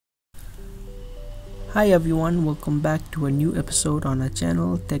Hi everyone, welcome back to a new episode on our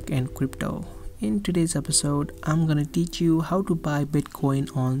channel Tech and Crypto. In today's episode, I'm gonna teach you how to buy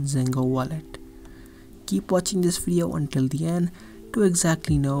Bitcoin on Zengo wallet. Keep watching this video until the end to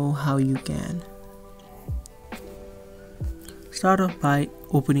exactly know how you can. Start off by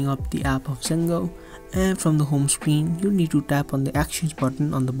opening up the app of Zengo, and from the home screen you need to tap on the actions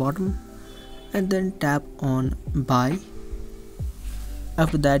button on the bottom and then tap on buy.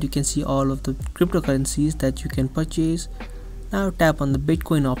 After that, you can see all of the cryptocurrencies that you can purchase. Now tap on the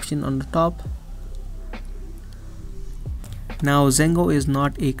Bitcoin option on the top. Now Zengo is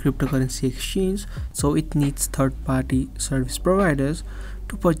not a cryptocurrency exchange, so it needs third-party service providers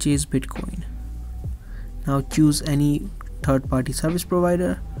to purchase Bitcoin. Now choose any third-party service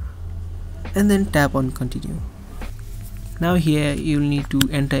provider and then tap on continue. Now here you'll need to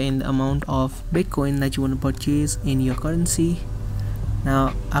enter in the amount of Bitcoin that you want to purchase in your currency.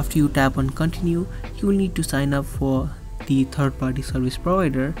 Now after you tap on continue, you will need to sign up for the third-party service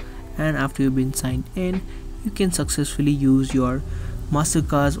provider, and after you've been signed in, you can successfully use your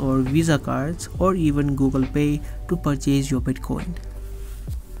MasterCards or Visa cards or even Google Pay to purchase your Bitcoin.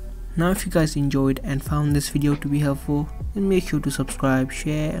 Now if you guys enjoyed and found this video to be helpful, then make sure to subscribe,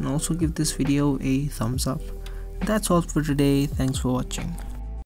 share and also give this video a thumbs up. That's all for today. Thanks for watching.